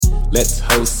Let's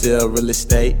wholesale real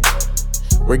estate.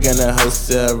 We're gonna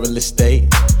wholesale real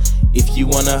estate. If you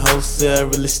wanna wholesale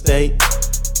real estate,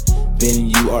 then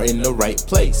you are in the right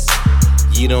place.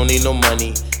 You don't need no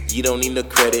money, you don't need no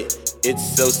credit.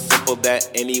 It's so simple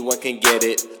that anyone can get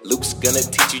it. Luke's gonna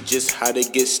teach you just how to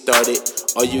get started.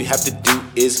 All you have to do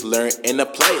is learn and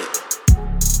apply it.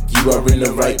 You are in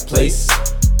the right place.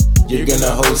 You're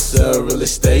gonna wholesale real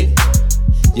estate.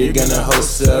 You're gonna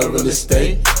wholesale real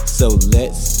estate. So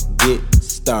let's get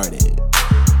started.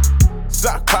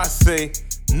 Zakase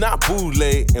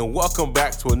Nabule, and welcome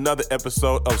back to another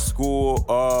episode of School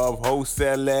of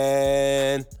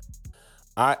Wholesaling.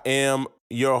 I am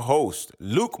your host,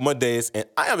 Luke Madeus, and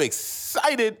I am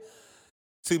excited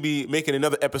to be making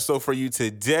another episode for you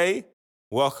today.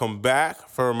 Welcome back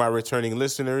for my returning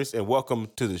listeners, and welcome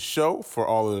to the show for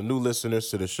all of the new listeners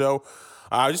to the show.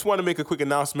 I just want to make a quick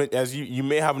announcement. As you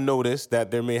may have noticed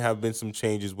that there may have been some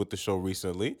changes with the show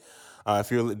recently.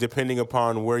 If you're depending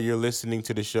upon where you're listening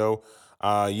to the show,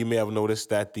 you may have noticed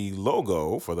that the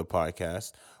logo for the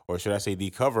podcast, or should I say the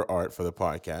cover art for the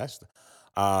podcast,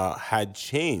 had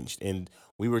changed, and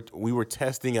we were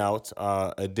testing out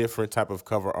a different type of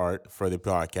cover art for the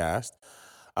podcast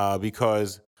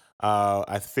because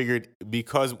I figured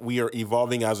because we are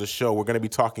evolving as a show, we're going to be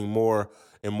talking more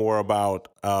and more about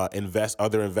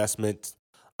other investments.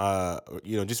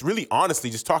 Just really honestly,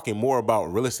 just talking more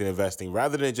about real estate investing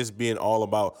rather than just being all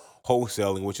about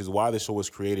wholesaling, which is why the show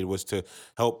was created, was to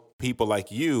help people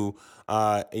like you,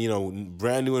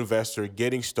 brand new investor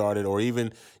getting started, or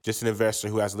even just an investor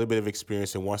who has a little bit of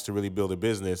experience and wants to really build a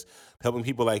business, helping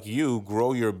people like you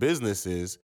grow your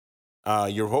businesses,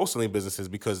 your wholesaling businesses,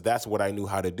 because that's what I knew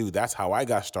how to do. That's how I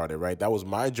got started, right? That was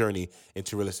my journey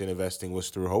into real estate investing,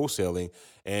 was through wholesaling.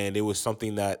 And it was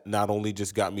something that not only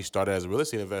just got me started as a real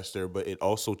estate investor, but it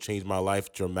also changed my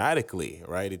life dramatically,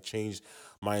 right? It changed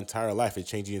my entire life. It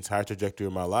changed the entire trajectory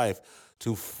of my life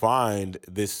to find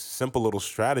this simple little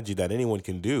strategy that anyone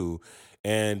can do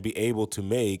and be able to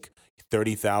make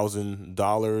 $30,000,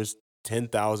 $10,000,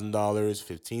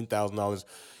 $15,000,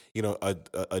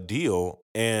 a deal,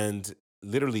 and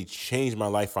literally changed my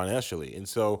life financially. And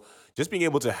so just being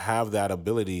able to have that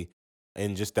ability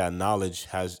and just that knowledge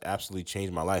has absolutely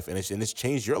changed my life. And it's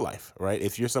changed your life, right?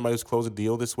 If you're somebody who's closed a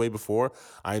deal this way before,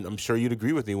 I'm sure you'd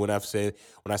agree with me when I say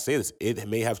this, it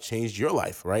may have changed your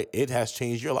life, right? It has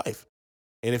changed your life.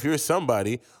 And if you're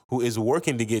somebody who is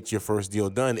working to get your first deal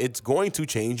done, it's going to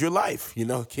change your life.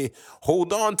 Okay,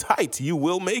 hold on tight. You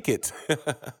will make it.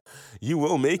 You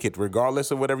will make it.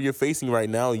 Regardless of whatever you're facing right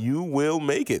now, you will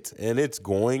make it. And it's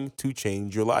going to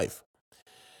change your life.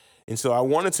 And so I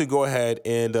wanted to go ahead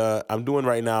and I'm doing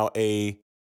right now a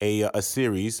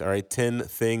series, all right, 10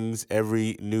 things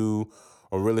every new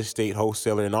or real estate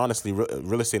wholesaler and honestly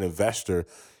real estate investor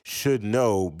should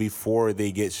know before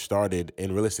they get started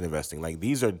in real estate investing. Like,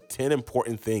 these are 10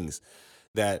 important things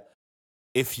that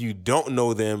if you don't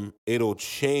know them, it'll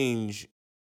change.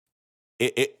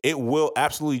 It will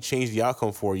absolutely change the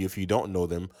outcome for you if you don't know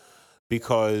them,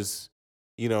 because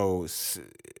in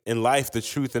life, the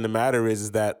truth in the matter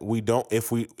is that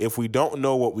if we don't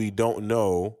know what we don't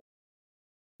know,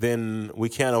 then we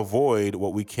can't avoid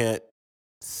what we can't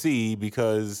see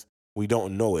because we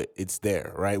don't know it. It's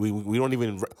there, right? We don't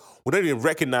even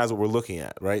recognize what we're looking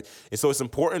at, right? And so it's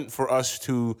important for us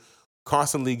to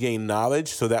constantly gain knowledge,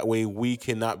 so that way we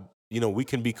can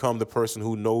become the person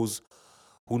who knows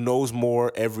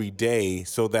more every day,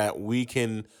 so that we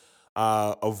can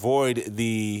avoid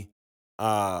the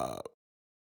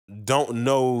don't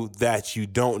know that you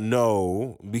don't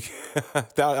know. I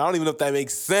don't even know if that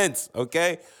makes sense,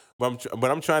 okay?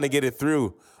 But I'm trying to get it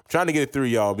through. Trying to get it through,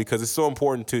 y'all, because it's so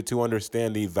important to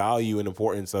understand the value and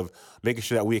importance of making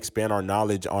sure that we expand our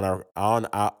knowledge on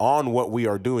what we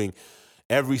are doing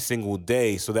every single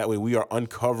day, so that way we are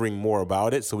uncovering more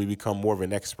about it, so we become more of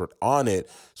an expert on it,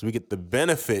 so we get the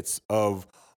benefits of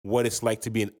what it's like to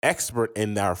be an expert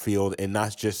in our field and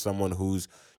not just someone who's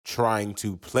trying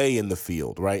to play in the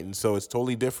field, right? And so it's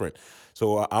totally different.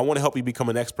 So I want to help you become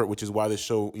an expert, which is why this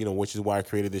show, which is why I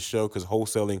created this show, because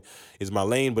wholesaling is my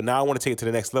lane. But now I want to take it to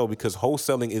the next level, because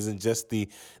wholesaling isn't just the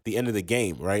end of the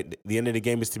game, right? The end of the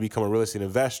game is to become a real estate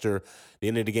investor. The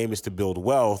end of the game is to build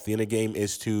wealth. The end of the game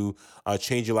is to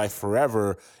change your life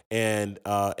forever and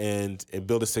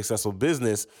build a successful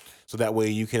business, so that way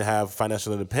you can have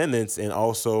financial independence and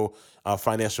also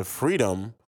financial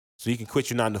freedom. So you can quit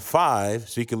your 9-to-5,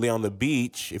 so you can lay on the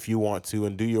beach if you want to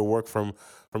and do your work from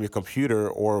your computer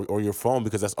or your phone,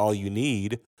 because that's all you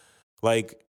need.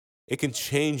 Like, it can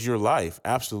change your life.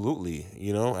 Absolutely.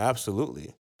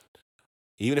 Absolutely.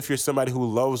 Even if you're somebody who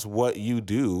loves what you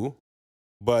do,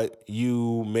 but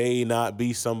you may not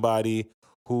be somebody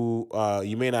who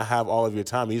you may not have all of your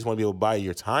time. You just want to be able to buy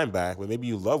your time back, but maybe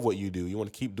you love what you do. You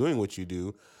want to keep doing what you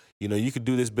do. You could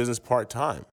do this business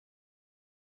part-time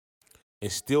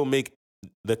and still make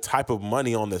the type of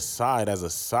money on the side as a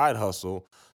side hustle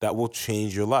that will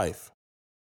change your life,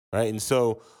 right? And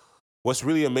so what's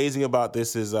really amazing about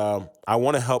this is I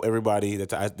want to help everybody.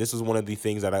 This is one of the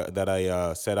things that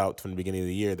I set out from the beginning of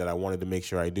the year that I wanted to make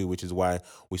sure I do, which is why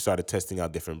we started testing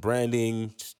out different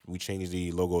branding. We changed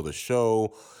the logo of the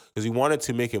show because we wanted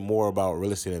to make it more about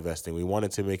real estate investing. We wanted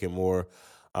to make it more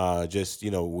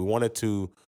we wanted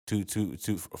to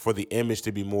for the image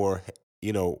to be more,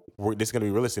 this is going to be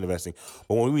real estate investing.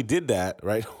 But when we did that,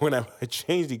 right, when I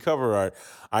changed the cover art,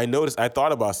 I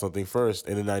thought about something first,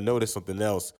 and then I noticed something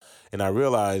else, and I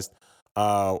realized,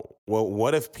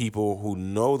 what if people who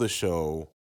know the show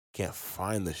can't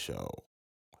find the show?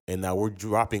 And now we're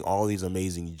dropping all these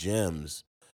amazing gems,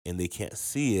 and they can't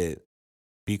see it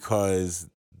because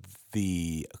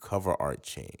the cover art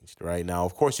changed, right? Now,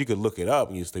 of course, you could look it up,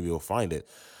 and you'll still be able to find it.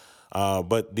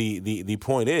 But the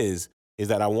point is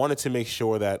that I wanted to make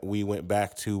sure that we went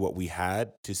back to what we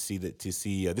had to see this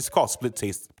is called split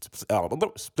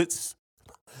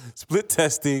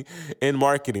testing in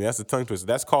marketing. That's a tongue twister.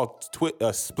 That's called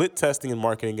split testing in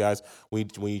marketing, guys. When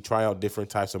you try out different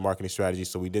types of marketing strategies.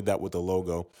 So we did that with the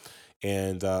logo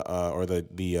and or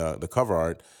the cover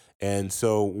art. And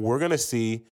so we're gonna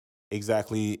see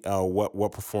exactly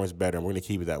what performs better, and we're gonna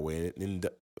keep it that way. And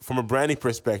from a branding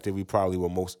perspective, we probably will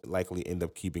most likely end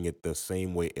up keeping it the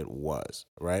same way it was,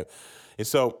 right? And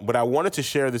so, but I wanted to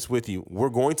share this with you. We're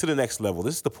going to the next level.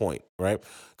 This is the point, right?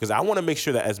 Because I want to make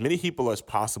sure that as many people as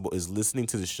possible is listening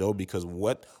to the show, because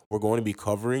what we're going to be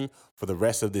covering for the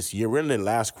rest of this year, we're in the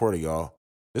last quarter, y'all.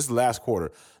 This is the last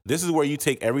quarter. This is where you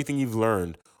take everything you've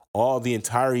learned all the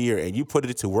entire year and you put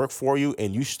it to work for you,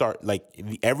 and you start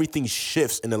everything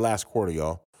shifts in the last quarter,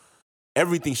 y'all.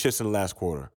 Everything shifts in the last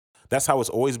quarter. That's how it's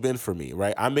always been for me,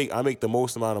 right? I make the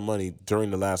most amount of money during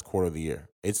the last quarter of the year.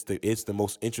 It's the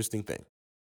most interesting thing,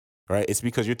 right? It's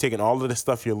because you're taking all of the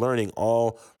stuff you're learning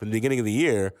all from the beginning of the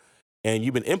year, and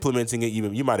you've been implementing it.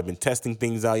 You might have been testing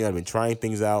things out. You might have been trying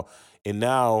things out, and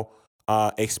now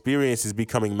experience is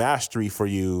becoming mastery for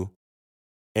you,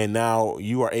 and now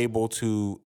you are able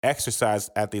to exercise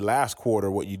at the last quarter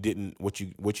what you didn't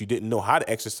know how to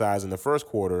exercise in the first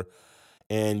quarter.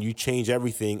 And you change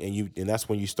everything, and that's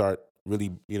when you start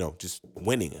really, just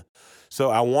winning. So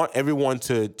I want everyone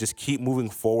to just keep moving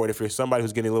forward. If you're somebody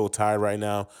who's getting a little tired right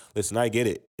now, listen, I get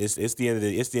it. It's the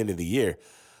end of the year,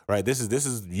 right? This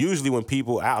is usually when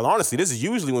people, honestly, this is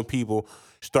usually when people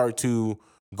start to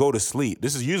go to sleep.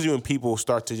 This is usually when people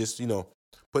start to just,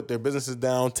 put their businesses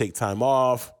down, take time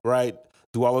off, right?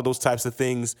 Do all of those types of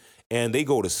things, and they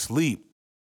go to sleep.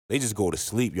 They just go to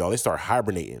sleep, y'all. They start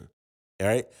hibernating, all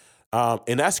right?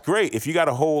 And that's great if you got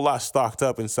a whole lot stocked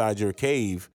up inside your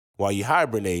cave while you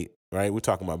hibernate, right? We're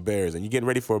talking about bears, and you're getting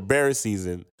ready for a bear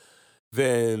season,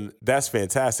 then that's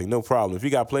fantastic. No problem. If you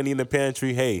got plenty in the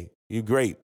pantry, hey, you're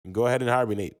great. Go ahead and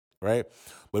hibernate, right?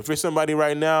 But if you're somebody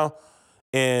right now,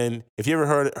 and if you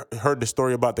ever heard the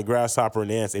story about the grasshopper and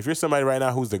the ants, if you're somebody right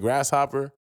now who's the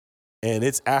grasshopper and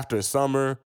it's after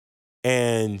summer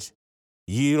and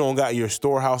you don't got your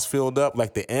storehouse filled up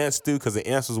like the ants do, because the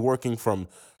ants was working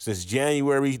since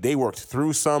January. They worked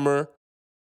through summer.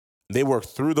 They worked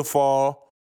through the fall,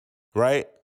 right?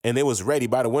 And they was ready.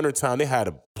 By the wintertime, they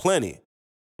had plenty,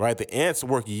 right? The ants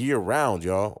work year round,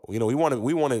 y'all. We want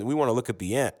to look at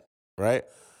the ant, right?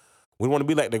 We want to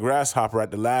be like the grasshopper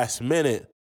at the last minute,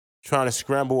 trying to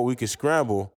scramble what we can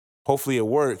scramble. Hopefully it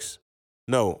works.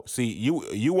 No, see,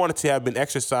 you wanted to have been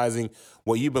exercising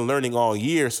what you've been learning all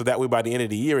year, so that way by the end of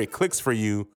the year it clicks for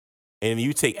you, and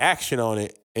you take action on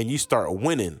it, and you start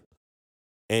winning,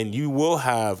 and you will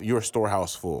have your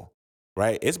storehouse full,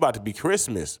 right? It's about to be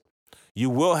Christmas. You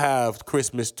will have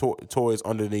Christmas toys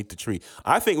underneath the tree.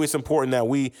 I think it's important that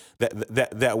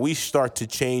we start to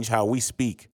change how we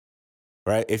speak,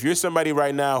 right? If you're somebody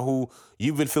right now who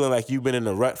you've been feeling like you've been in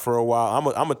a rut for a while,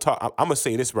 I'm gonna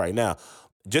say this right now.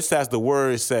 Just as the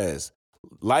word says,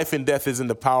 life and death is in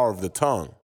the power of the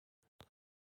tongue.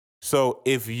 So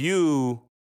if you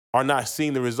are not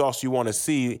seeing the results you want to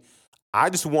see,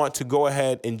 I just want to go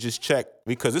ahead and just check,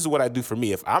 because this is what I do for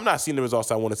me. If I'm not seeing the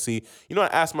results I want to see, I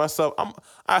ask myself,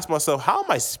 how am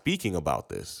I speaking about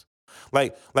this?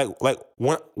 Like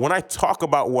when I talk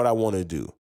about what I want to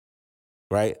do,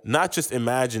 right? Not just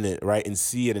imagine it, right, and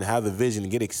see it and have the vision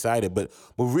and get excited, but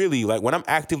really, like, when I'm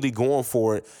actively going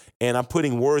for it and I'm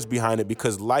putting words behind it,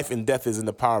 because life and death is in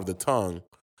the power of the tongue,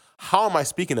 how am I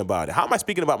speaking about it? How am I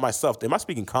speaking about myself? Am I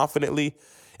speaking confidently?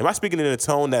 Am I speaking in a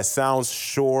tone that sounds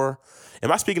sure?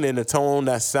 Am I speaking in a tone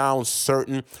that sounds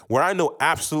certain, where I know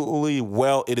absolutely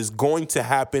well it is going to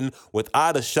happen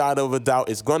without a shadow of a doubt?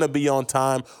 It's going to be on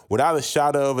time without a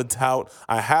shadow of a doubt.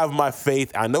 I have my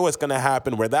faith. I know it's going to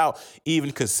happen without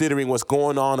even considering what's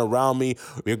going on around me,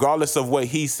 regardless of what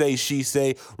he say, she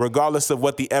say, regardless of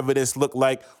what the evidence look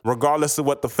like, regardless of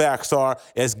what the facts are.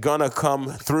 It's going to come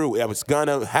through. It's going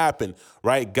to happen,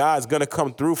 right? God's going to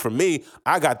come through for me.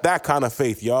 I got that kind of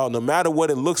faith, y'all. No matter what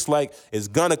it looks like,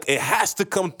 it has to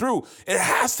come through. It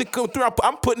has to come through.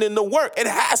 I'm putting in the work. It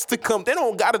has to come. They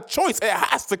don't got a choice. It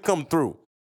has to come through,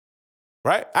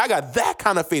 right? I got that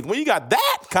kind of faith. When you got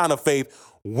that kind of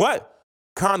faith, what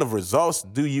kind of results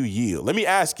do you yield? Let me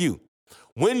ask you,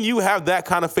 when you have that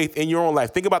kind of faith in your own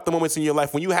life, think about the moments in your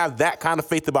life when you have that kind of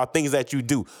faith about things that you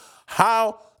do.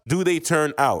 How do they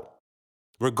turn out?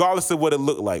 Regardless of what it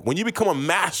looked like. When you become a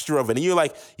master of it and you're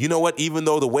like, you know what, even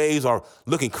though the waves are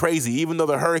looking crazy, even though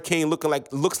the hurricane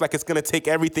looks like it's going to take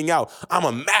everything out, I'm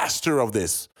a master of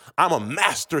this. I'm a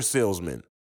master sailman.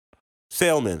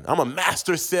 I'm a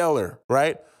master sailor,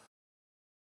 right?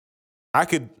 I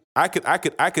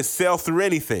could sail through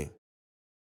anything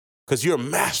because you're a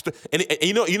master. And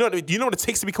you know what it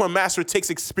takes to become a master? It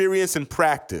takes experience and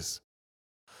practice.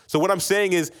 So what I'm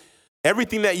saying is,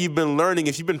 everything that you've been learning,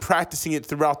 if you've been practicing it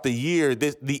throughout the year,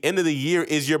 the end of the year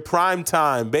is your prime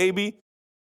time, baby.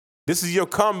 This is your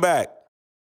comeback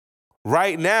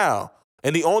right now.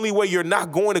 And the only way you're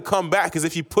not going to come back is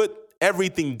if you put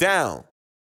everything down.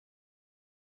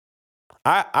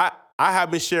 I have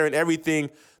been sharing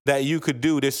everything that you could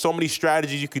do. There's so many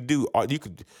strategies you could do. You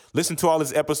could listen to all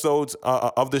these episodes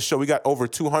of the show. We got over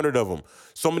 200 of them.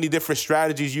 So many different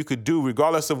strategies you could do,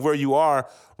 regardless of where you are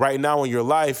right now in your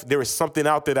life. There is something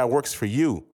out there that works for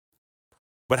you.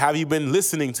 But have you been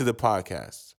listening to the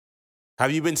podcast?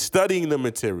 Have you been studying the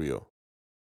material?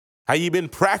 Have you been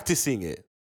practicing it?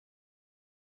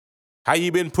 Have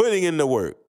you been putting in the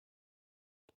work?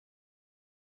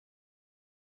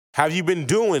 Have you been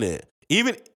doing it?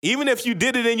 Even if you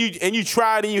did it and you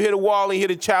tried and you hit a wall and you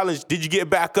hit a challenge, did you get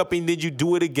back up and did you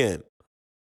do it again?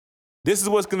 This is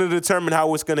what's going to determine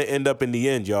how it's going to end up in the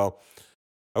end, y'all.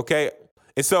 Okay?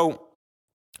 And so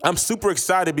I'm super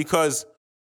excited because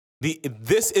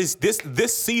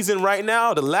this season right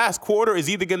now, the last quarter is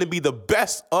either going to be the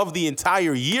best of the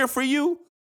entire year for you,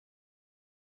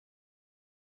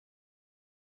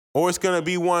 or it's going to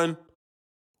be one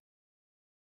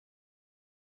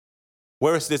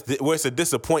where it's a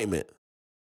disappointment.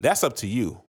 That's up to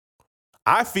you.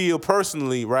 I feel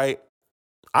personally, right?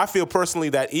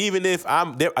 That even if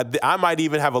I'm there, I might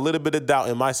even have a little bit of doubt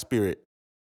in my spirit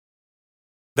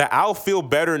that I'll feel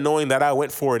better knowing that I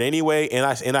went for it anyway and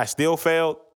I still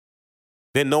failed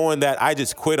than knowing that I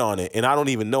just quit on it and I don't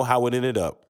even know how it ended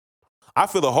up. I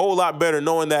feel a whole lot better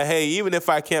knowing that, hey, even if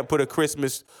I can't put a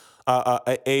Christmas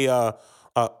a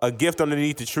gift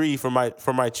underneath the tree for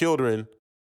my children,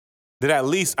 that at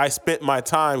least I spent my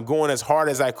time going as hard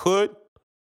as I could,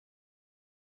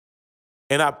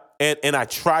 and I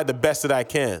tried the best that I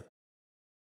can,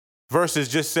 versus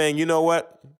just saying, you know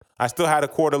what, I still had a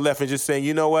quarter left, and just saying,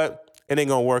 you know what, it ain't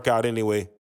gonna work out anyway.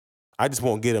 I just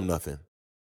won't get him nothing.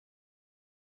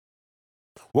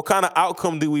 What kind of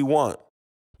outcome do we want?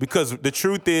 Because the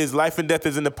truth is, life and death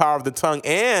is in the power of the tongue,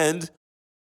 and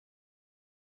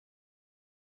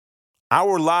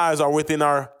our lives are within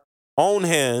our own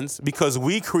hands because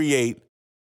we create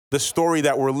the story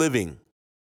that we're living.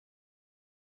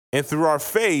 And through our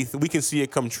faith, we can see it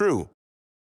come true.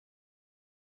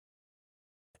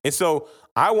 And so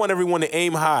I want everyone to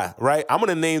aim high, right? I'm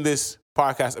going to name this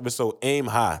podcast episode Aim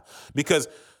High because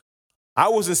I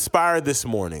was inspired this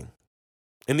morning,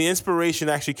 and the inspiration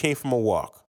actually came from a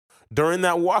walk. During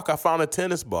that walk, I found a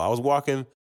tennis ball. I was walking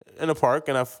in a park,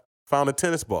 and I found a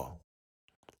tennis ball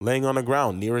laying on the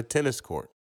ground near a tennis court.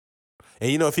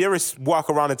 And you know, if you ever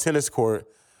walk around a tennis court,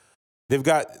 they've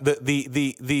got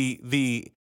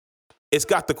it's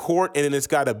got the court and then it's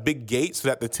got a big gate so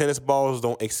that the tennis balls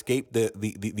don't escape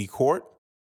the court,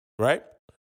 right?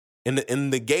 And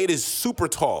the gate is super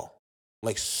tall,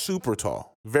 like super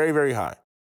tall, very, very high,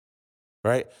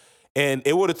 right? And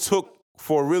it would have took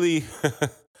for a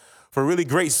really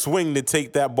great swing to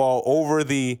take that ball over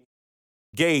the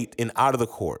gate and out of the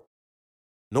court.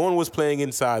 No one was playing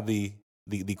inside the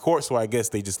court, so I guess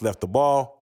they just left the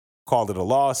ball, called it a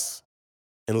loss,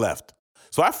 and left.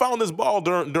 So I found this ball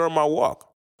during my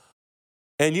walk.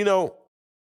 And, you know,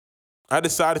 I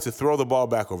decided to throw the ball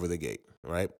back over the gate,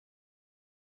 right?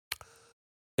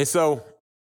 And so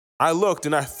I looked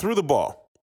and I threw the ball.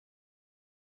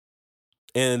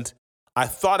 And I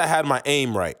thought I had my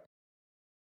aim right.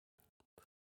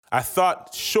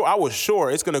 I was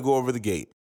sure it's going to go over the gate.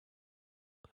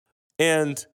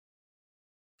 And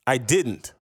I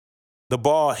didn't. The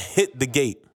ball hit the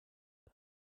gate.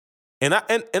 And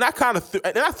I kind of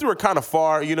threw it kind of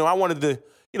far. You know, I wanted to,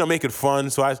 make it fun.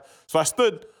 So I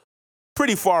stood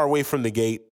pretty far away from the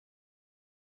gate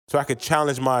so I could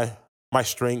challenge my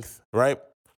strength, right?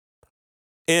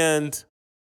 And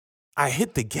I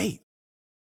hit the gate.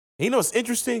 And you know what's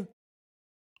interesting?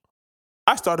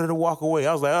 I started to walk away.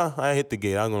 I was like, I hit the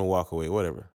gate. I'm going to walk away,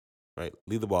 whatever, right?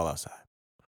 Leave the ball outside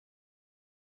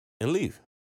and leave.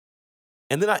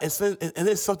 And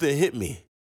then something hit me.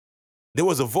 There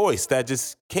was a voice that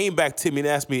just came back to me and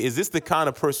asked me, is this the kind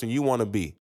of person you want to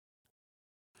be?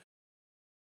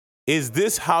 Is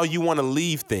this how you want to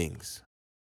leave things?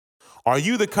 Are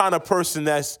you the kind of person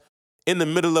that's in the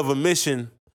middle of a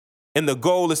mission and the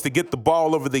goal is to get the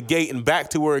ball over the gate and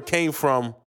back to where it came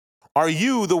from? Are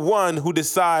you the one who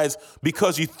decides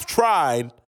because you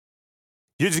tried,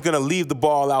 you're just going to leave the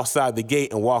ball outside the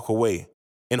gate and walk away?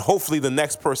 And hopefully the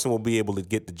next person will be able to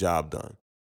get the job done.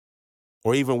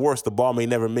 Or even worse, the ball may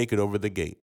never make it over the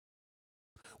gate.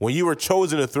 When you were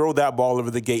chosen to throw that ball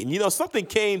over the gate, and something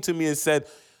came to me and said,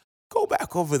 go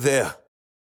back over there.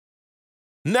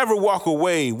 Never walk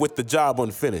away with the job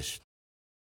unfinished.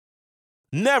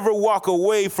 Never walk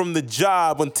away from the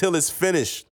job until it's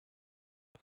finished.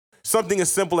 Something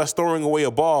as simple as throwing away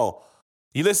a ball.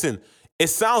 You listen, it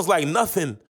sounds like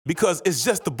nothing because it's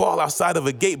just the ball outside of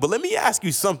a gate. But let me ask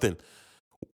you something.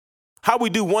 How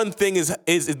we do one thing is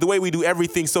the way we do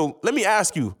everything. So let me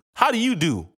ask you, how do you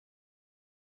do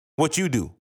what you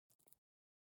do?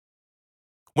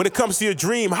 When it comes to your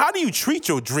dream, how do you treat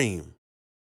your dream?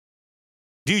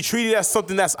 Do you treat it as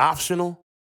something that's optional?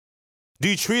 Do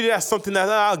you treat it as something that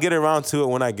I'll get around to it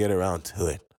when I get around to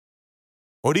it?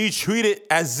 Or do you treat it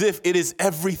as if it is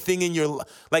everything in your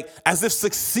life? Like as if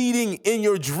succeeding in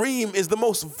your dream is the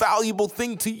most valuable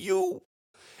thing to you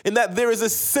and that there is a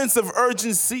sense of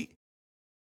urgency?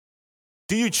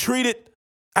 Do you treat it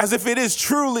as if it is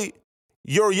truly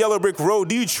your yellow brick road?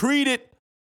 Do you treat it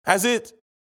as it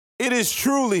is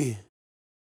truly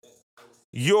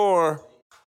your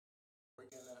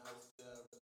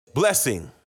blessing?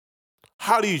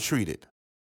 How do you treat it?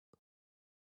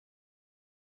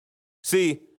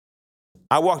 See,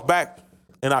 I walked back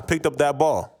and I picked up that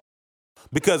ball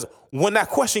because when that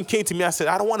question came to me, I said,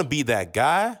 I don't want to be that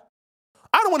guy.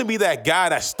 I don't want to be that guy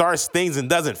that starts things and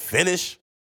doesn't finish.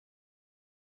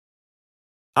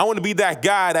 I want to be that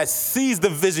guy that sees the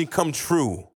vision come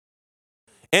true.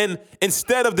 And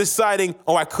instead of deciding,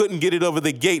 I couldn't get it over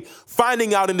the gate,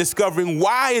 finding out and discovering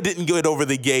why I didn't get over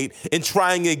the gate and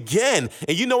trying again.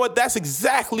 And you know what? That's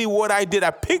exactly what I did.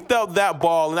 I picked up that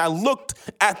ball and I looked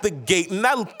at the gate and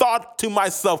I thought to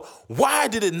myself, why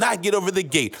did it not get over the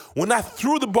gate? When I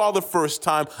threw the ball the first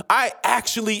time, I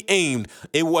actually aimed.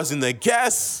 It wasn't a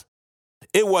guess.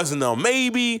 It wasn't a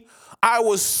maybe. I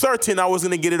was certain I was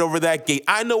going to get it over that gate.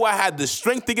 I know I had the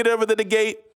strength to get it over the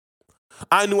gate.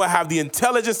 I knew I have the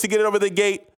intelligence to get it over the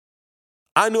gate.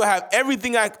 I knew I have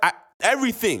everything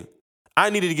I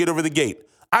needed to get over the gate.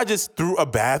 I just threw a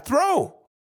bad throw.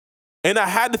 And I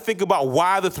had to think about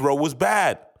why the throw was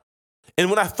bad.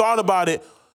 And when I thought about it,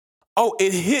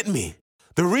 it hit me.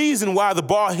 The reason why the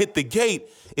ball hit the gate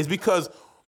is because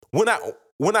when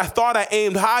I thought I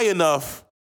aimed high enough,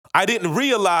 I didn't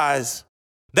realize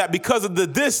that because of the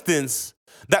distance,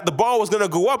 that the ball was going to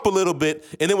go up a little bit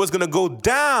and it was going to go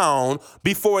down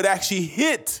before it actually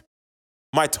hit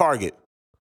my target,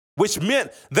 which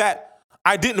meant that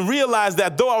I didn't realize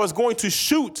that though I was going to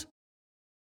shoot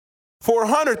for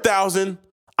 100,000,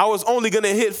 I was only going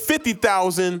to hit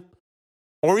 50,000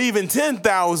 or even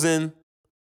 10,000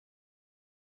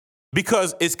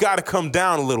 because it's got to come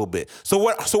down a little bit. So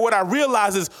what I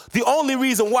realized is the only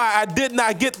reason why I did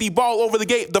not get the ball over the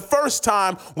gate the first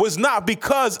time was not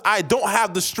because I don't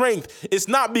have the strength. It's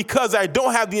not because I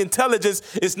don't have the intelligence.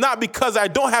 It's not because I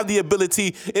don't have the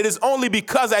ability. It is only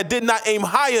because I did not aim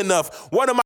high enough. What am I